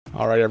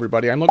All right,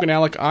 everybody. I'm Logan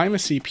Alec. I'm a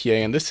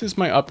CPA, and this is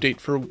my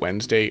update for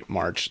Wednesday,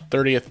 March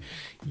 30th.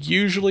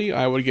 Usually,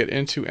 I would get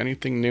into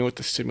anything new with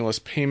the stimulus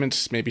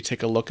payments, maybe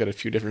take a look at a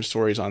few different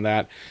stories on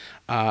that.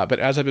 But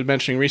as I've been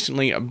mentioning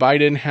recently,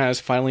 Biden has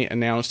finally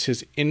announced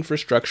his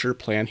infrastructure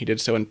plan. He did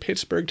so in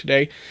Pittsburgh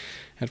today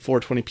at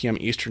 4:20 p.m.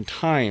 Eastern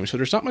Time. So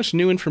there's not much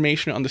new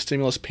information on the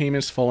stimulus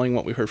payments following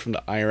what we heard from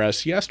the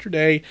IRS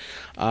yesterday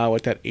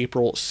with that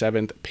April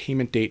 7th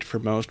payment date for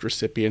most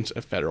recipients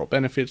of federal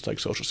benefits like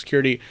Social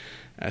Security,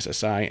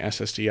 SSI,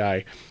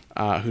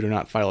 SSDI, who do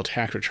not file a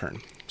tax return.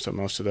 So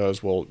most of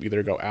those will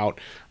either go out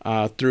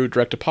through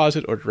direct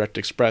deposit or direct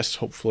express,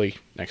 hopefully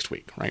next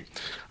week, right?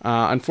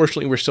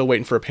 Unfortunately, we're still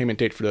waiting for a payment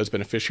date for those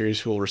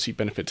beneficiaries who will receive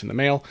benefits in the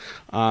mail.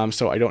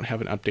 So I don't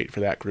have an update for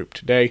that group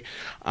today.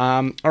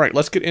 All right,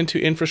 let's get into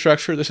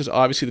infrastructure. This is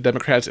obviously the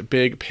Democrats'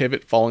 big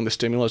pivot following the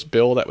stimulus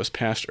bill that was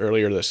passed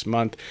earlier this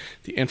month.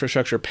 The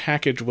infrastructure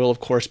package will, of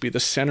course, be the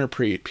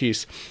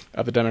centerpiece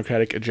of the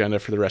Democratic agenda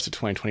for the rest of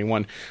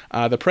 2021.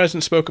 The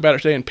president spoke about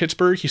it today in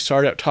Pittsburgh. He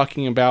started out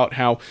talking about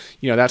how,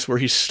 that's where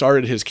he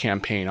started his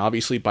campaign.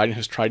 Obviously, Biden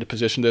has tried to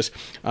position this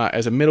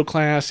as a middle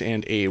class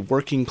and a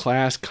working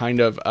class kind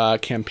of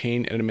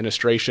campaign and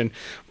administration.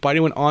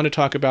 Biden went on to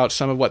talk about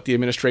some of what the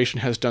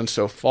administration has done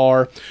so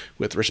far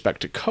with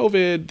respect to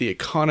COVID, the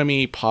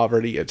economy,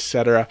 poverty,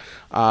 etc.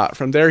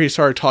 From there, he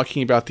started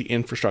talking about the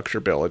infrastructure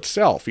bill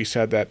itself. He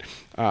said that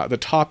the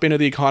top end of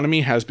the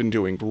economy has been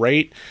doing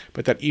great,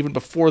 but that even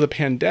before the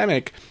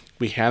pandemic,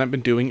 we hadn't been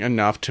doing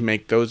enough to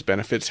make those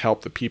benefits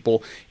help the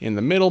people in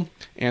the middle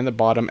and the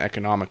bottom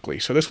economically.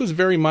 So this was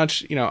very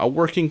much, a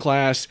working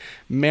class,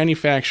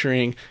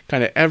 manufacturing,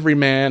 kind of every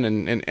man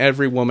and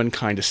every woman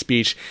kind of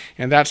speech.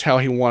 And that's how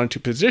he wanted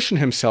to position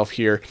himself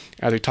here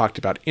as he talked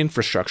about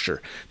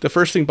infrastructure. The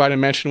first thing Biden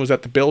mentioned was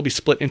that the bill be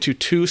split into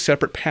two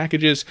separate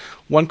packages,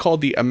 one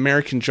called the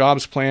American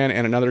Jobs Plan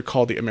and another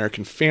called the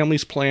American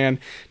Families Plan.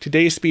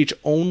 Today's speech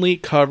only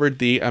covered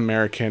the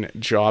American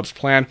Jobs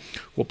Plan.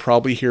 We'll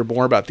probably hear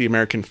more about the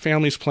American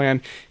Families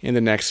Plan in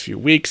the next few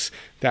weeks.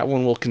 That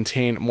one will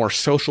contain more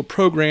social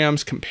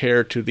programs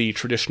compared to the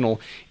traditional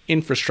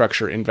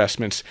infrastructure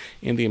investments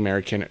in the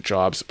American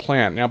Jobs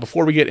Plan. Now,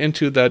 before we get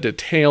into the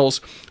details,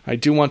 I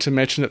do want to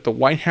mention that the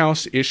White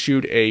House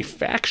issued a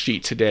fact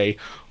sheet today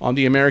on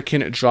the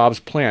American Jobs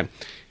Plan.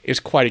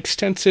 It's quite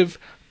extensive.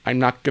 I'm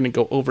not going to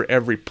go over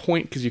every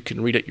point because you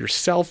can read it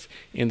yourself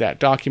in that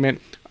document.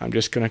 I'm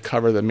just going to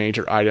cover the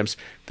major items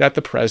that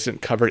the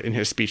president covered in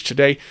his speech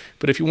today.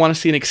 But if you want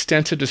to see an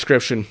extensive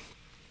description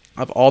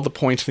of all the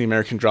points in the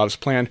American Jobs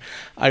Plan,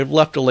 I've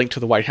left a link to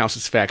the White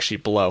House's fact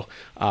sheet below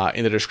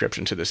in the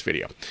description to this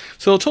video.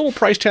 So the total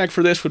price tag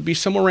for this would be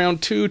somewhere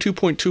around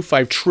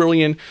 $2.25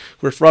 trillion,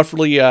 with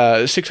roughly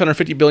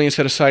 $650 billion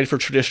set aside for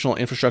traditional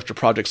infrastructure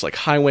projects like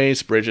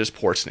highways, bridges,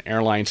 ports, and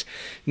airlines.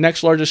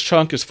 Next largest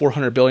chunk is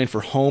 $400 billion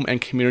for home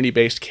and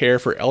community-based care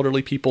for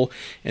elderly people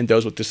and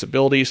those with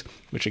disabilities,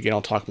 which again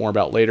I'll talk more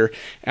about later.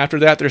 After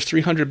that, there's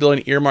 $300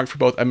 billion earmarked for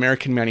both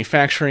American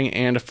manufacturing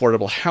and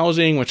affordable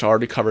housing, which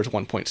already covers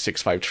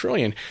 $1.65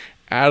 trillion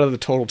out of the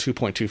total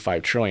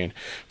 $2.25 trillion.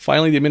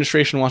 Finally, the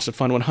administration wants to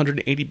fund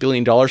 $180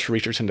 billion for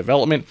research and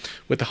development,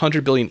 with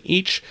 $100 billion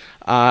each,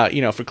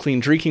 for clean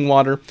drinking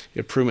water,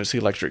 improvements to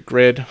the electric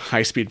grid,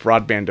 high-speed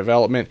broadband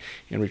development,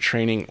 and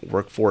retraining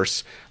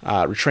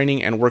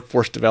and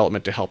workforce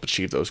development to help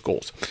achieve those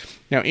goals.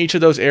 Now, each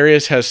of those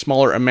areas has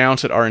smaller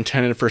amounts that are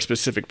intended for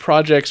specific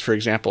projects. For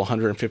example,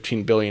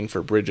 $115 billion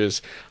for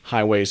bridges,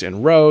 highways,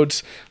 and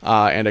roads,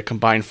 and a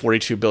combined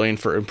 $42 billion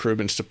for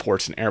improvements to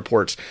ports and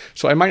airports.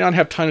 So I might not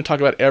have time to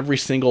talk about every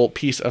single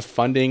piece of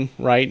funding,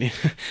 right,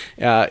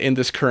 in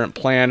this current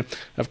plan.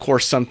 Of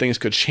course, some things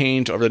could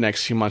change over the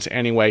next few months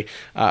anyway,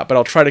 but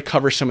I'll try to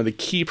cover some of the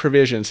key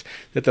provisions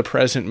that the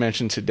president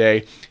mentioned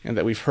today and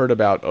that we've heard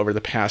about over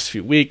the past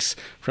few weeks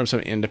from some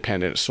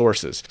independent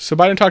sources. So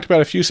Biden talked about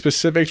a few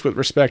specifics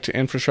with respect to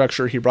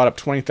infrastructure. He brought up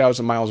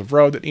 20,000 miles of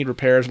road that need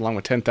repairs, along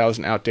with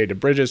 10,000 outdated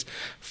bridges,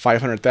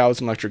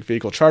 500,000 electric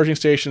vehicle charging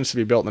stations to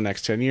be built in the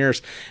next 10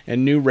 years,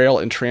 and new rail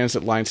and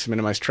transit lines to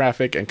minimize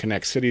traffic and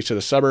connect cities to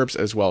the suburbs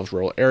as well as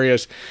rural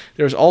areas.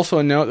 There's also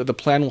a note that the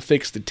plan will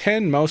fix the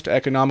 10 most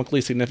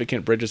economically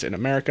significant bridges in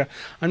America.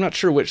 I'm not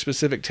sure which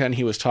specific 10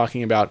 he was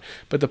talking about,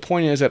 but the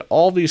point is that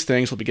all these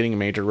things will be getting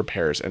major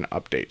repairs and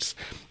updates.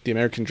 The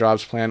American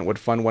Jobs Plan would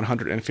fund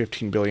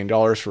 $115 billion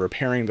for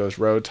repairing those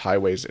roads,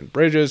 highways, and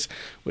bridges,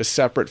 with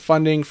separate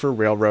funding for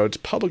railroads,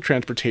 public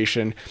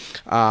transportation,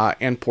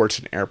 and ports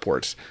and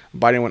airports.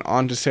 Biden went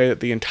on to say that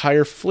the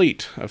entire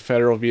fleet of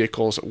federal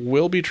vehicles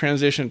will be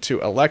transitioned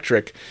to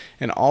electric,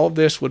 and all of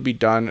this would be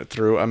done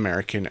through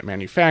American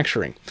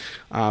manufacturing.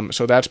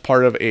 So that's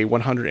part of a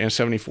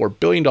 $174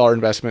 billion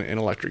investment in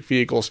electric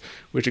vehicles,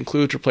 which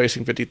includes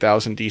replacing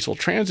 50,000 diesel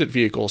transit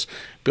vehicles,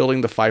 building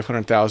the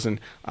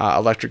 500,000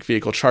 electric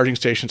vehicle charging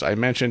stations I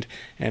mentioned,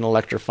 and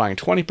electrifying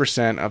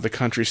 20% of the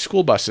country's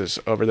school buses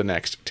over the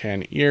next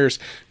 10 years,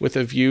 with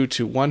a view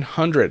to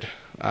 100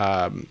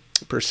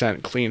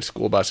 100% clean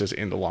school buses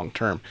in the long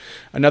term.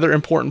 Another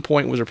important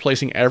point was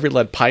replacing every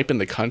lead pipe in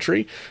the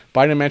country.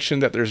 Biden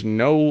mentioned that there's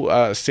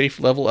no safe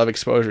level of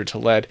exposure to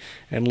lead,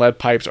 and lead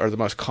pipes are the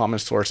most common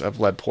source of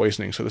lead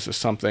poisoning. So this is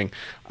something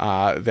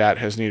that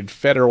has needed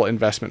federal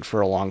investment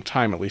for a long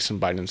time, at least in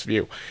Biden's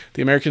view.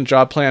 The American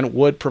Job Plan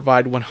would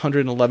provide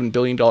 $111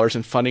 billion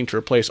in funding to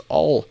replace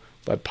all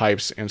lead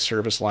pipes and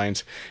service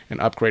lines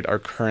and upgrade our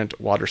current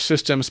water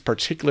systems,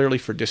 particularly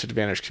for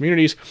disadvantaged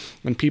communities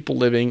and people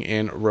living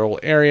in rural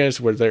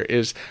areas where there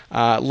is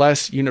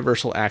less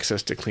universal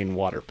access to clean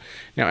water.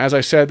 Now, as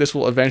I said, this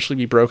will eventually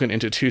be broken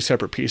into two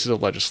separate pieces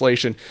of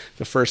legislation,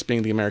 the first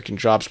being the American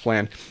Jobs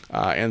Plan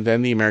and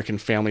then the American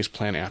Families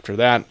Plan after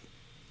that.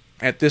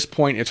 At this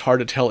point, it's hard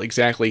to tell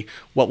exactly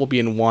what will be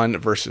in one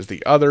versus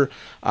the other.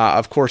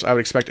 Of course, I would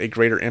expect a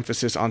greater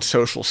emphasis on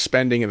social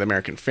spending in the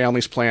American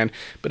Families Plan,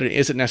 but it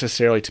isn't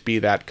necessarily to be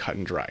that cut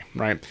and dry,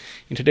 right?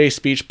 In today's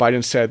speech,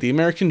 Biden said the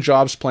American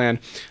Jobs Plan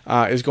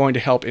is going to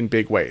help in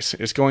big ways.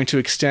 It's going to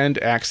extend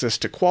access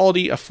to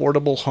quality,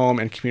 affordable home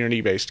and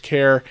community-based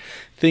care.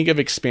 Think of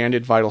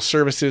expanded vital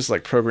services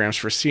like programs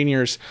for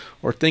seniors,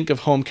 or think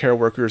of home care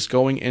workers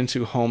going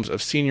into homes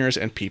of seniors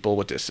and people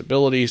with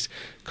disabilities,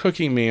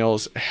 cooking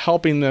meals,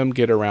 helping them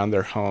get around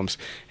their homes,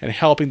 and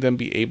helping them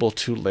be able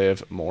to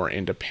live more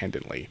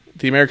independently.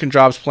 The American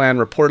Jobs Plan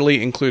reportedly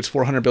includes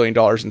 $400 billion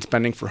in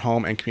spending for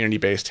home and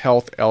community-based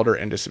health, elder,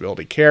 and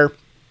disability care.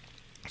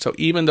 So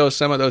even though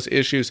some of those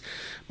issues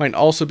might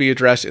also be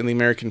addressed in the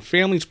American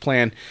Families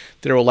Plan,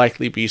 there will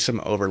likely be some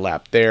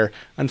overlap there.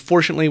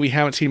 Unfortunately, we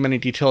haven't seen many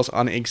details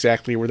on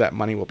exactly where that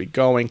money will be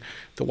going.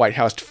 The White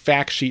House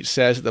fact sheet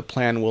says that the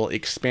plan will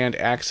expand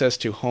access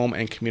to home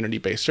and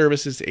community-based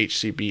services,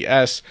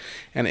 HCBS,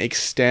 and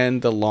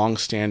extend the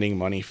long-standing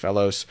Money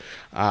Fellows,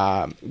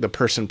 the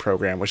Person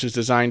program, which is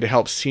designed to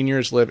help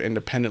seniors live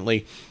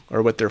independently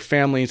or with their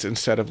families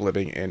instead of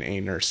living in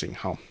a nursing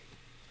home.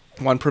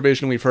 One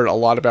provision we've heard a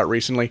lot about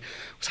recently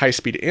was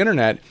high-speed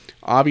internet.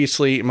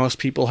 Obviously, most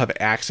people have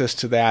access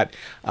to that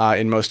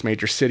in most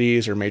major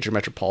cities or major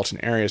metropolitan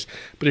areas.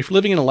 But if you're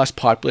living in a less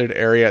populated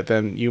area,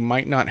 then you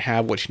might not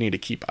have what you need to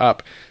keep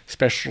up,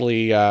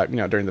 especially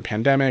during the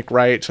pandemic,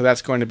 right? So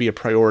that's going to be a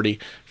priority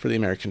for the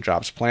American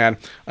Jobs Plan.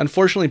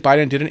 Unfortunately,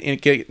 Biden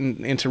didn't get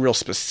into real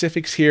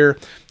specifics here.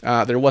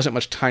 There wasn't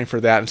much time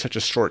for that in such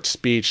a short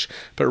speech.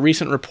 But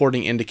recent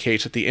reporting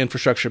indicates that the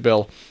infrastructure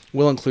bill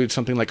will include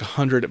something like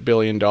 $100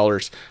 billion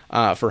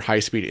for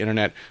high-speed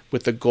internet,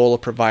 with the goal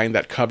of providing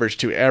that coverage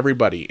to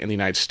everybody in the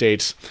United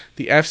States.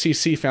 The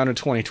FCC found in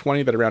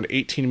 2020 that around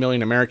 18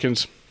 million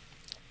Americans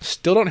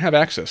still don't have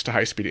access to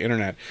high-speed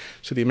internet,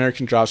 so the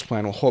American Jobs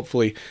Plan will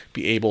hopefully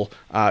be able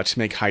to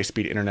make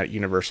high-speed internet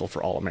universal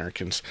for all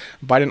Americans.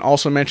 Biden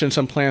also mentioned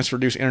some plans to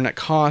reduce internet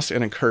costs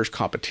and encourage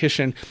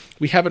competition.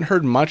 We haven't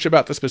heard much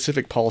about the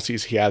specific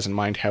policies he has in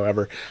mind,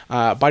 however.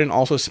 Biden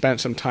also spent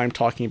some time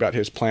talking about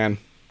his plan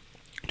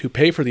to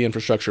pay for the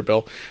infrastructure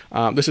bill.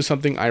 This is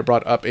something I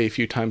brought up a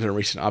few times in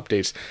recent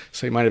updates,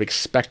 so you might have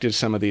expected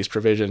some of these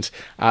provisions.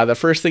 The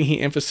first thing he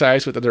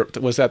emphasized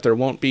was that there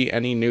won't be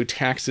any new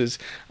taxes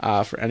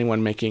for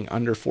anyone making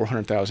under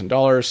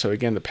 $400,000. So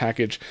again, the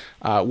package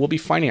will be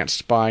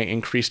financed by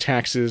increased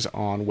taxes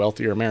on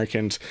wealthier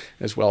Americans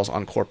as well as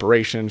on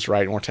corporations,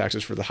 right? More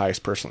taxes for the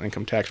highest personal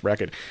income tax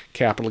bracket,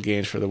 capital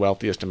gains for the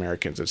wealthiest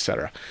Americans,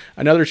 etc.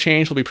 Another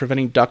change will be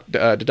preventing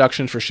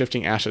deductions for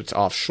shifting assets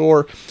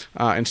offshore.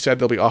 Instead,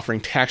 they'll be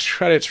offering tax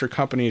credits for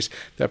companies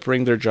that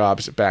bring their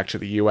jobs back to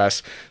the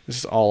U.S. This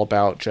is all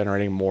about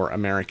generating more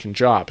American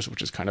jobs,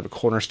 which is kind of a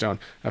cornerstone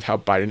of how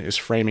Biden is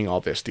framing all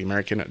this, the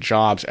American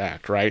Jobs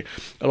Act, right?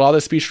 A lot of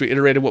the speech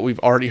reiterated what we've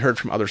already heard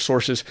from other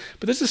sources,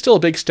 but this is still a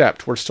big step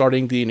towards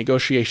starting the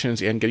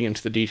negotiations and getting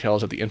into the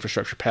details of the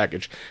infrastructure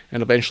package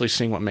and eventually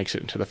seeing what makes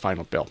it into the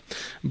final bill.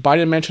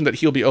 Biden mentioned that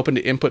he'll be open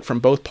to input from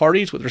both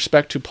parties with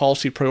respect to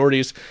policy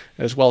priorities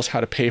as well as how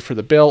to pay for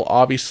the bill.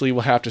 Obviously,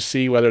 we'll have to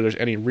see whether there's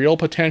any real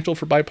potential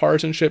for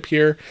bipartisanship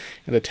here,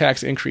 and the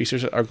tax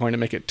increases are going to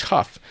make it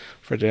tough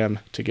for them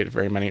to get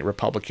very many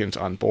Republicans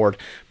on board.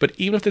 But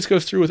even if this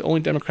goes through with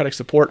only Democratic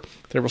support,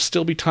 there will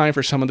still be time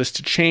for some of this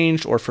to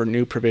change or for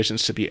new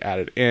provisions to be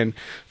added in.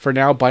 For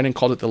now, Biden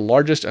called it the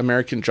largest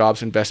American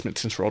jobs investment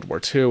since World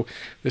War II.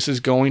 This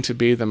is going to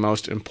be the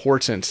most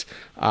important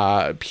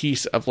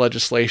piece of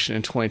legislation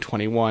in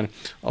 2021,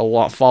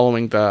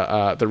 following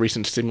the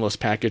recent stimulus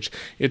package.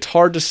 It's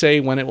hard to say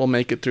when it will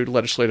make it through the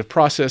legislative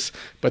process,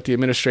 but the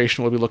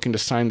administration will be looking to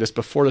sign this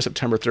before the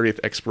September 30th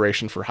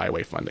expiration for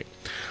highway funding.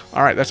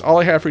 All right, that's all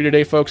I have for you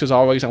today, folks. As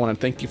always, I want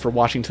to thank you for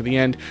watching to the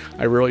end.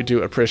 I really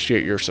do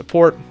appreciate your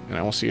support, and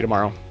I will see you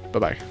tomorrow.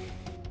 Bye-bye.